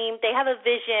dream, they have a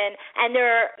vision, and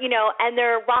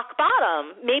they're rock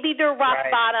bottom. Maybe their rock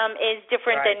bottom is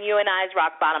different than you and I's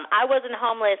rock bottom. I wasn't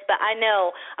homeless, but I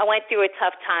know I went through a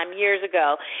tough time years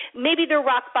ago. Maybe their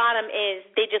rock bottom is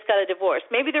they just got a divorce.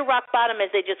 Maybe their rock bottom is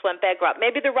they just went bankrupt.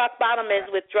 Maybe their rock bottom is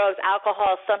with drugs,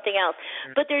 alcohol, something else.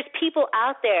 But there's people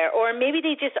out there, or maybe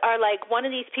they just are like one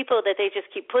of these people that they just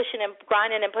keep pushing and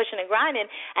grinding and pushing and grinding,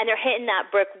 and they're hitting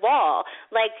that brick wall,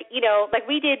 like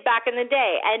we did back in the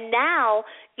day. And now,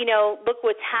 look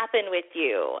what's happened with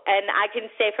you. And I can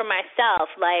say for myself,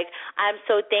 like, I'm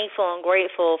so thankful and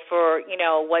grateful for,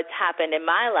 what's happened in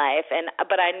my life.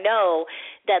 But I know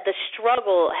that the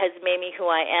struggle has made me who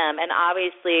I am, and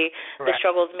obviously the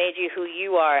struggle's made you who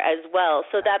you are as well.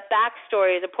 So that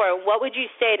backstory is important. What would you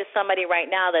say to somebody right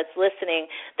now that's listening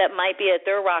that might be at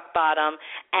their rock bottom,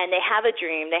 and they have a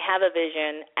dream, they have a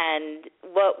vision, and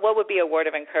what would be a word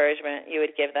of encouragement you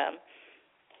would give them?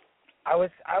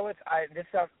 This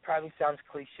probably sounds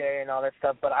cliche and all that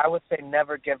stuff, but I would say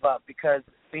never give up, because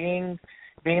being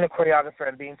a choreographer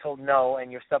and being told no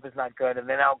and your stuff is not good, and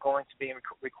then now going to being a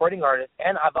recording artist,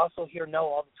 and I've also heard no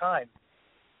all the time.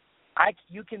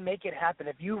 You can make it happen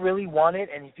if you really want it,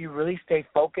 and if you really stay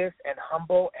focused and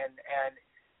humble, and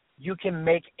you can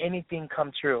make anything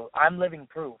come true. I'm living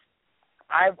proof.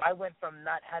 I went from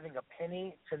not having a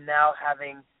penny to now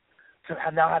having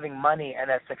money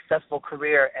and a successful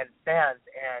career and fans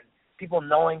and people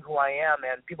knowing who I am,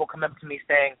 and people come up to me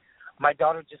saying, "My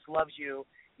daughter just loves you.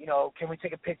 Can we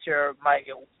take a picture?"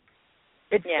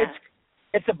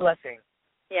 It's a blessing.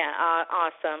 Yeah,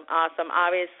 awesome.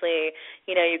 Obviously,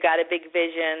 you've got a big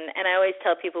vision, and I always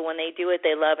tell people when they do what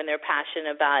they love and they're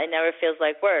passionate about, it never feels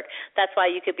like work. That's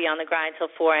why you could be on the grind till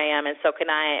 4 a.m., and so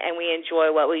can I, and we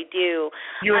enjoy what we do.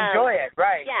 You enjoy it,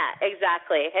 right? Yeah,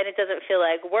 exactly, and it doesn't feel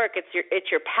like work. It's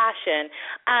your passion.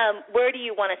 Where do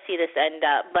you want to see this end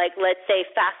up? Like, let's say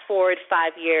fast forward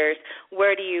 5 years,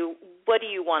 what do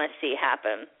you want to see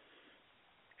happen?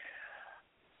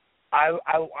 I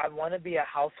want to be a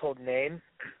household name.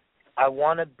 I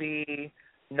want to be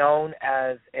known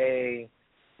as a,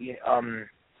 how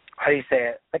do you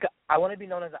say it? I want to be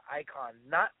known as an icon,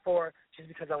 not for just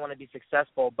because I want to be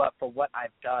successful, but for what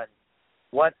I've done,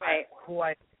 who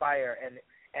I inspire,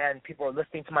 and people are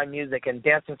listening to my music and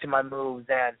dancing to my moves,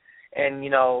 and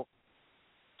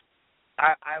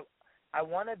I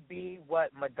want to be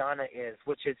what Madonna is,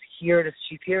 which is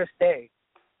she's here to stay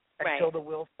until the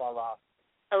wheels fall off.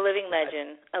 A living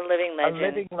legend. A living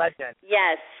legend.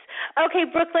 Yes. Okay,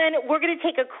 Brooklyn, we're going to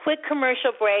take a quick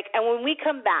commercial break, and when we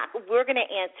come back, we're going to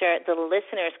answer the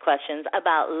listeners' questions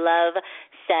about love,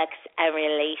 sex, and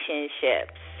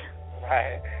relationships.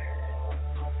 Right.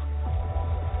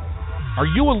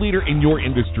 Are you a leader in your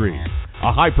industry? A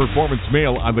high-performance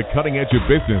male on the cutting edge of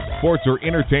business, sports, or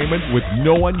entertainment with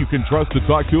no one you can trust to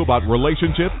talk to about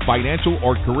relationships, financial,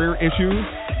 or career issues?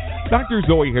 Dr.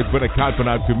 Zoe has been a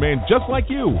confidant to men just like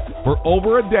you for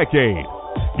over a decade.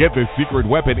 Get the secret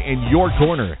weapon in your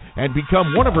corner and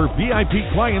become one of her VIP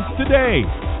clients today.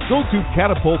 Go to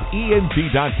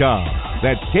catapultent.com.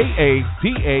 That's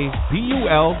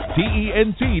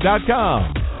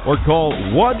KATAPULTENT.com. Or call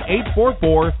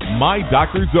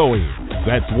 1-844-MY-Dr. Zoe.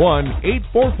 That's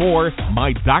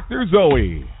 1-844-MY-Dr.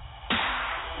 Zoe.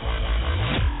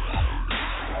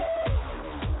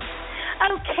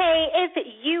 Okay, if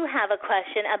you have a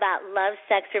question about love,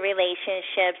 sex, or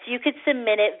relationships, you could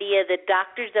submit it via the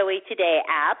Dr. Zoe Today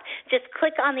app. Just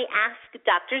click on the Ask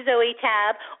Dr. Zoe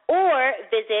tab or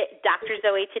visit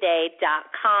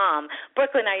drzoetoday.com.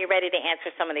 Brooklyn, are you ready to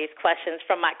answer some of these questions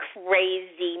from my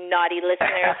crazy, naughty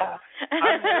listeners?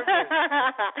 I'm nervous.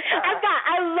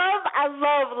 I love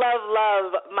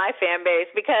my fan base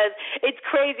because it's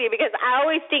crazy because I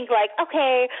always think like,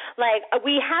 okay, like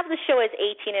we have the show as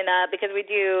 18 and up because we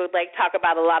do like talk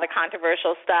about a lot of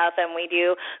controversial stuff and we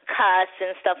do cuss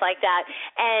and stuff like that.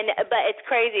 But it's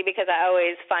crazy because I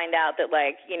always find out that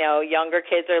like, you know, younger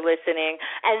kids are listening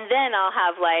and then I'll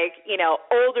have like, you know,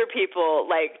 older people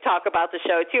like talk about the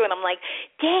show too and I'm like,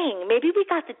 dang, maybe we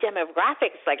got the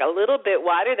demographics like a little bit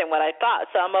wider than what I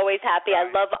thought. So I'm always happy. I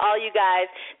love all you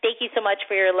guys. Thank you so much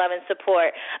for your love and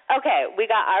support. Okay, we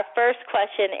got our first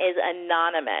question is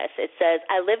anonymous. It says,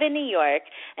 I live in New York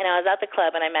and I was at the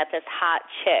club and I met this hot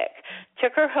chick.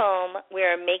 Took her home. We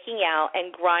were making out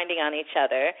and grinding on each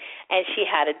other and she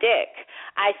had a dick.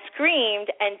 I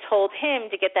screamed and told him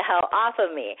to get the hell off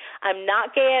of me. I'm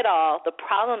not gay at all. The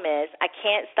problem is I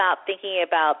can't stop thinking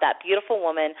about that beautiful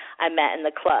woman I met in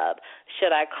the club.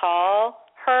 Should I call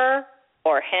her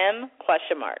or him?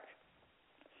 Question mark.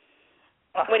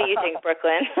 What do you think,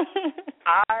 Brooklyn?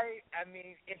 I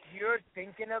mean, if you're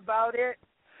thinking about it,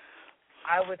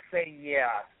 I would say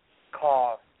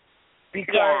call.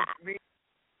 Because, I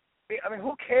mean,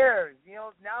 who cares? You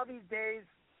know, now these days,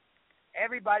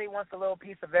 everybody wants a little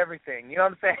piece of everything. You know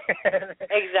what I'm saying?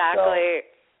 Exactly.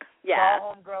 So,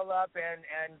 call homegirl up and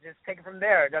just take it from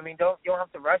there. I mean, you don't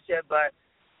have to rush it, but.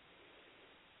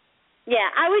 Yeah,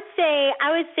 I would say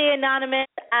anonymous.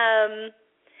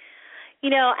 You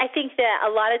know, I think that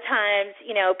a lot of times,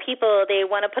 you know, people, they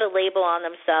want to put a label on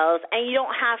themselves, and you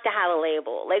don't have to have a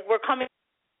label. Like, you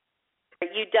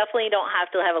definitely don't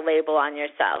have to have a label on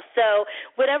yourself. So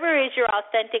whatever is your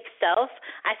authentic self,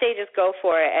 I say just go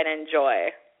for it and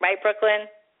enjoy. Right, Brooklyn?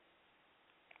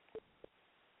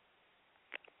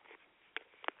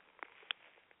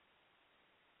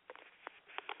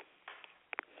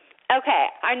 Okay,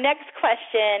 our next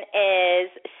question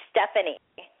is Stephanie.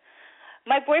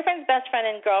 My boyfriend's best friend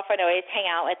and girlfriend always hang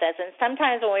out with us, and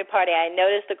sometimes when we party, I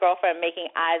notice the girlfriend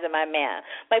making eyes at my man.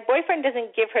 My boyfriend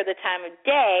doesn't give her the time of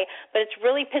day, but it's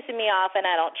really pissing me off, and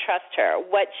I don't trust her.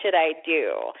 What should I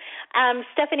do?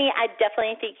 Stephanie, I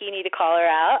definitely think you need to call her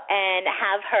out and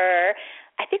have her.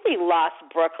 I think we lost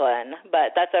Brooklyn,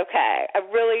 but that's okay. I'm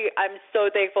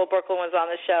so thankful Brooklyn was on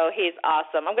the show. He's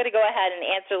awesome. I'm going to go ahead and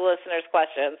answer the listeners'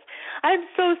 questions. I'm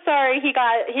so sorry he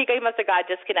must have got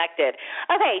disconnected.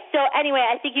 Okay, so anyway,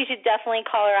 I think you should definitely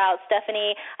call her out,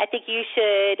 Stephanie. I think you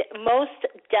should most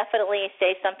definitely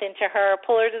say something to her,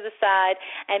 pull her to the side,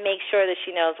 and make sure that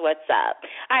she knows what's up.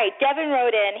 All right, Devin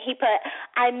wrote in. He put,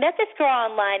 I met this girl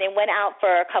online and went out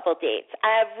for a couple dates.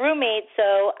 I have roommates,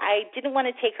 so I didn't want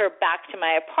to take her back to my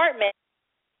apartment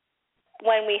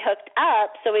when we hooked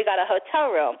up, so we got a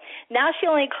hotel room. Now she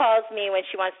only calls me when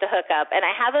she wants to hook up, and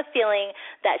I have a feeling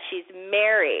that she's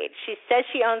married. She says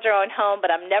she owns her own home,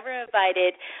 but I'm never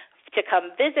invited to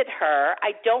come visit her.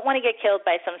 I don't want to get killed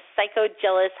by some psycho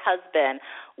jealous husband.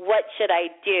 What should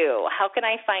I do? How can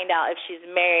I find out if she's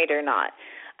married or not?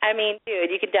 I mean,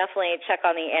 dude, you can definitely check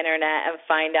on the internet and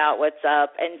find out what's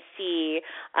up and see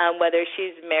whether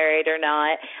she's married or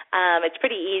not. It's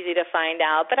pretty easy to find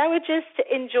out, but I would just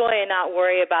enjoy and not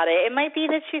worry about it. It might be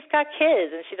that she's got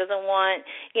kids and she doesn't want,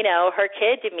 you know, her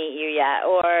kid to meet you yet,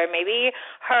 or maybe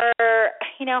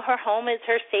her home is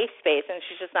her safe space and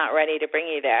she's just not ready to bring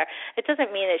you there. It doesn't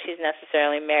mean that she's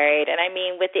necessarily married, and I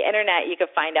mean, with the internet, you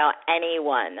can find out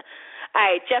anyone. All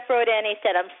right, Jeff wrote in. He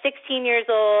said, I'm 16 years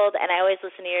old, and I always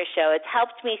listen to your show. It's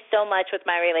helped me so much with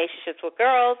my relationships with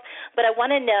girls, but I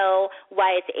want to know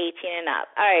why it's 18 and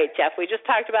up. All right, Jeff, we just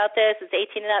talked about this. It's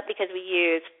 18 and up because we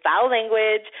use foul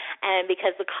language and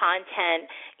because the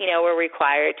content, you know, we're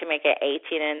required to make it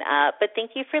 18 and up. But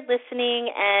thank you for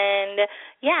listening, and,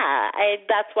 yeah,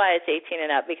 that's why it's 18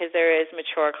 and up, because there is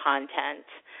mature content.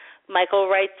 Michael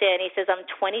writes in, he says, I'm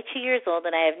 22 years old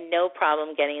and I have no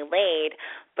problem getting laid,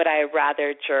 but I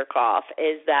rather jerk off.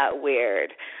 Is that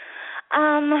weird?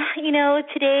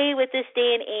 Today with this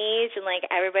day and age and like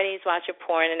everybody's watching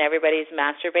porn and everybody's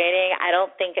masturbating, I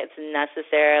don't think it's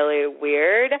necessarily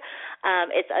weird.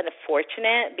 It's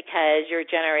unfortunate because your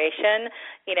generation,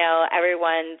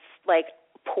 everyone's like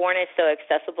porn is so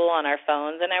accessible on our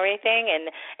phones and everything, and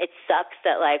it sucks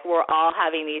that like we're all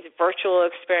having these virtual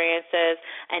experiences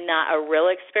and not a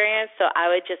real experience. So I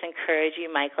would just encourage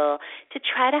you, Michael, to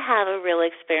try to have a real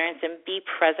experience and be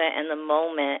present in the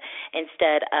moment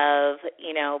instead of,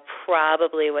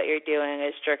 probably what you're doing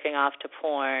is jerking off to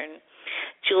porn.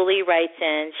 Julie writes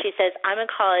in, she says, I'm in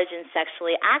college and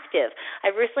sexually active.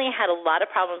 I've recently had a lot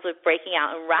of problems with breaking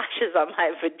out and rashes on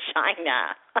my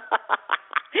vagina.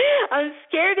 I'm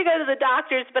scared to go to the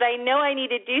doctors, but I know I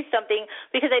need to do something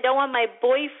because I don't want my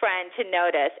boyfriend to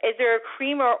notice. Is there a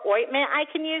cream or ointment I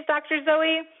can use, Dr.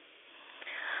 Zoe?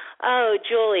 Oh,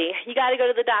 Julie, you got to go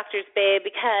to the doctors, babe,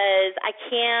 because I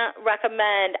can't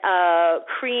recommend a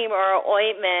cream or an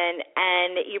ointment,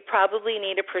 and you probably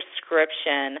need a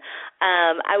prescription.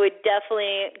 I would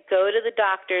definitely go to the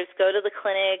doctors, go to the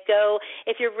clinic,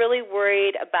 if you're really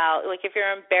worried about, like if you're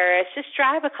embarrassed, just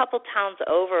drive a couple towns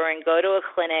over and go to a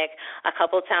clinic a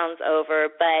couple towns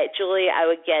over. But, Julie, I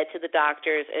would get to the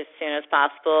doctors as soon as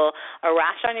possible. A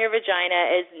rash on your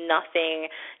vagina is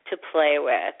nothing to play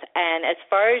with. And as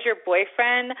far as your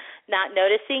boyfriend not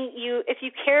noticing, if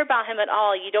you care about him at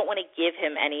all, you don't want to give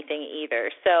him anything either.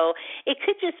 So it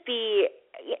could be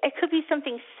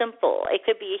something simple. It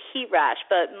could be a heat rash,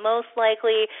 but most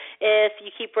likely if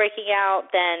you keep breaking out,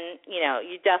 then,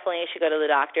 you definitely should go to the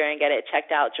doctor and get it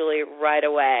checked out, Julie, right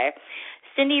away.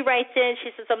 Cindy writes in, she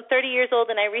says, I'm 30 years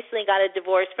old and I recently got a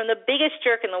divorce from the biggest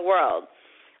jerk in the world.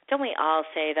 Don't we all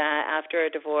say that after a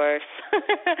divorce?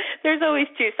 There's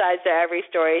always two sides to every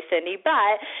story, Cindy.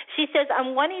 But she says,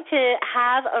 I'm wanting to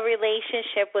have a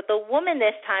relationship with a woman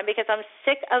this time because I'm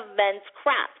sick of men's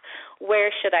crap.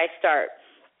 Where should I start?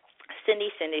 Cindy.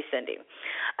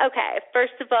 Okay,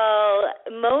 first of all,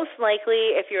 most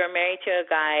likely if you're married to a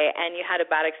guy and you had a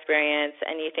bad experience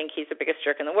and you think he's the biggest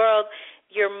jerk in the world,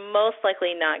 you're most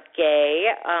likely not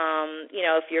gay.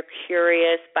 If you're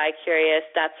curious, bi-curious,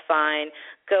 that's fine.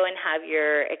 Go and have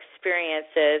your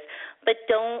experiences, but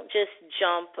don't just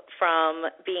jump from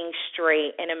being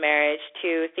straight in a marriage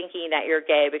to thinking that you're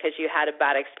gay because you had a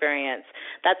bad experience.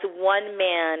 That's one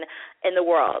man in the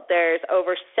world. There's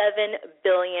over 7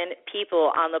 billion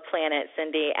people on the planet,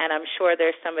 Cindy, and I'm sure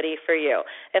there's somebody for you.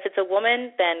 If it's a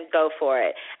woman, then go for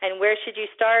it. And where should you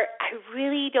start? I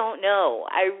really don't know.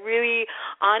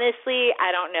 Honestly,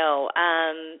 I don't know.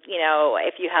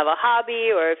 If you have a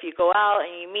hobby or if you go out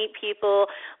and you meet people,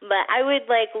 but I would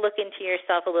look into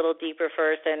yourself a little deeper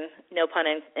first, and no pun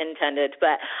intended,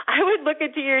 but I would look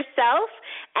into yourself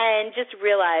and just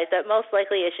realize that most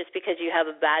likely it's just because you have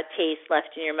a bad taste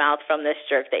left in your mouth from this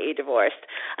jerk that you divorced.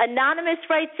 Anonymous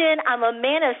writes in, I'm a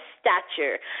man of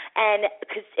stature and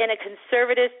in a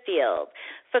conservative field.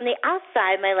 From the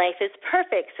outside, my life is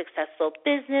perfect, successful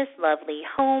business, lovely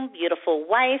home, beautiful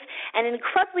wife, and an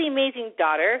incredibly amazing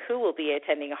daughter who will be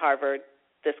attending Harvard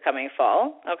this coming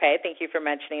fall. Okay, thank you for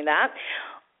mentioning that.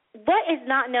 What is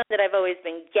not known that I've always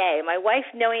been gay? My wife,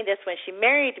 knowing this when she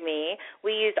married me,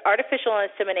 we used artificial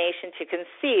insemination to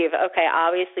conceive. Okay,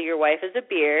 obviously your wife is a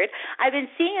beard. I've been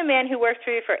seeing a man who worked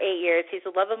for me for 8 years. He's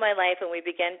the love of my life, and we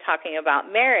began talking about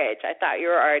marriage. I thought you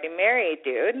were already married,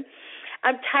 dude.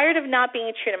 I'm tired of not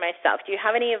being true to myself. Do you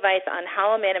have any advice on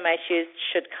how a man in my shoes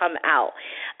should come out?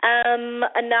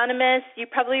 Anonymous, you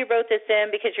probably wrote this in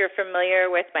because you're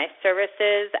familiar with my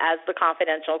services as the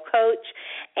confidential coach.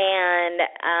 And,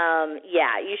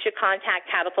 you should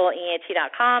contact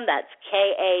catapultent.com. That's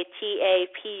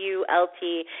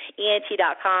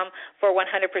catapultent.com for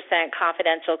 100%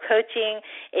 confidential coaching.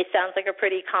 It sounds like a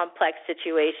pretty complex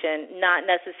situation, not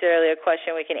necessarily a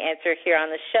question we can answer here on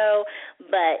the show,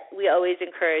 but we always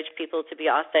encourage people to be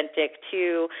authentic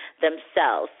to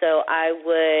themselves. So I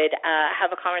would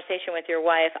have a conversation with your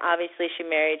wife. Obviously, she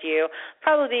married you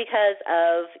probably because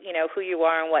of, who you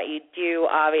are and what you do,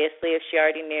 obviously, if she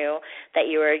already knew that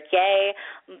you were gay.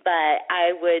 But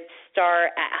I would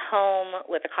start at home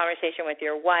with a conversation with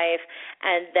your wife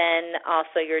and then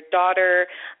also your daughter.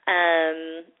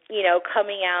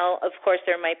 Coming out, of course,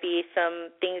 there might be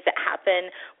some things that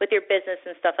happen with your business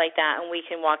and stuff like that, and we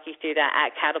can walk you through that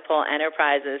at Catapult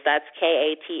Enterprises. That's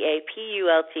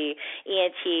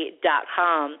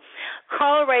catapultent.com.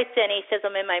 Carl writes in, he says,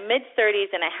 I'm in my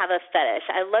mid-30s and I have a fetish.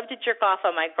 I love to jerk off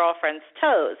on my girlfriend's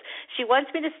toes. She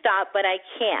wants me to stop, but I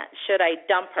can't. Should I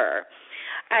dump her?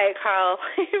 All right, Carl,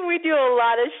 we do a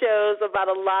lot of shows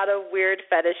about a lot of weird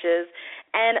fetishes,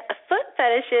 and foot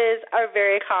fetishes are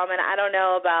very common. I don't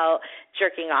know about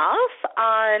jerking off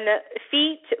on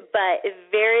feet, but it's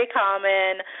very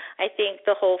common. I think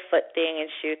the whole foot thing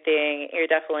and shoe thing, you're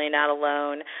definitely not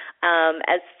alone.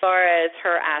 As far as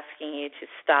her asking you to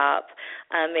stop,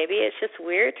 maybe it's just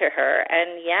weird to her.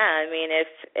 And, yeah, I mean,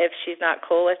 if she's not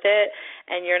cool with it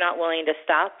and you're not willing to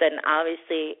stop, then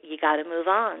obviously you got to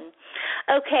move on.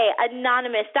 Okay,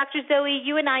 Anonymous. Dr. Zoe,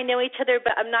 you and I know each other,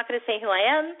 but I'm not going to say who I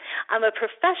am. I'm a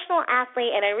professional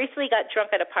athlete, and I recently got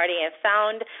drunk at a party and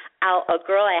found out a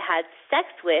girl I had sex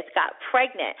with got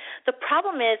pregnant. The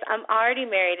problem is I'm already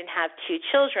married and have 2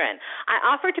 children. I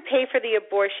offered to pay for the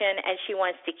abortion, and she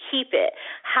wants to keep it.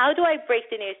 How do I break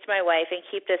the news to my wife and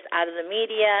keep this out of the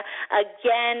media?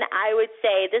 Again, I would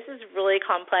say this is really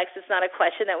complex. It's not a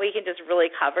question that we can just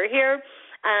really cover here.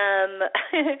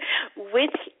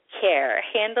 With care,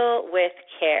 handle with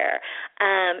care.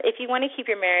 If you want to keep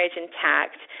your marriage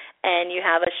intact and you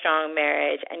have a strong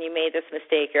marriage and you made this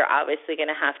mistake, you're obviously going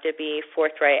to have to be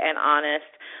forthright and honest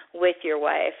with your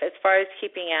wife. As far as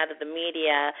keeping out of the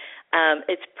media,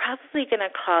 it's probably going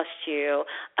to cost you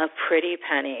a pretty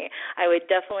penny. I would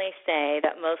definitely say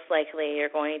that most likely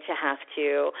you're going to have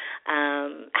to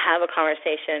have a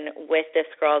conversation with this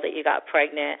girl that you got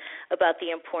pregnant about the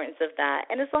importance of that.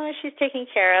 And as long as she's taken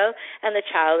care of and the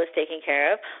child is taken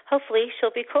care of, hopefully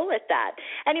she'll be cool with that.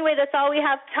 Anyway, that's all we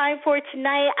have time for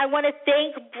tonight. I want to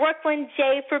thank Brooklyn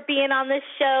J for being on this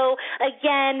show.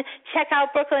 Again, check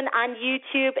out Brooklyn on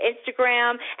YouTube,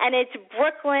 Instagram, and it's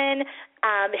Brooklyn.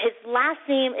 His last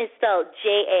name is spelled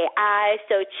Jai,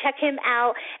 so check him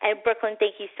out. And Brooklyn,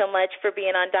 thank you so much for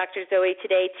being on Dr. Zoe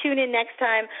today. Tune in next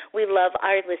time. We love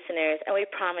our listeners, and we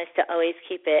promise to always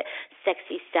keep it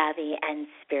sexy, savvy, and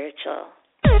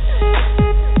spiritual.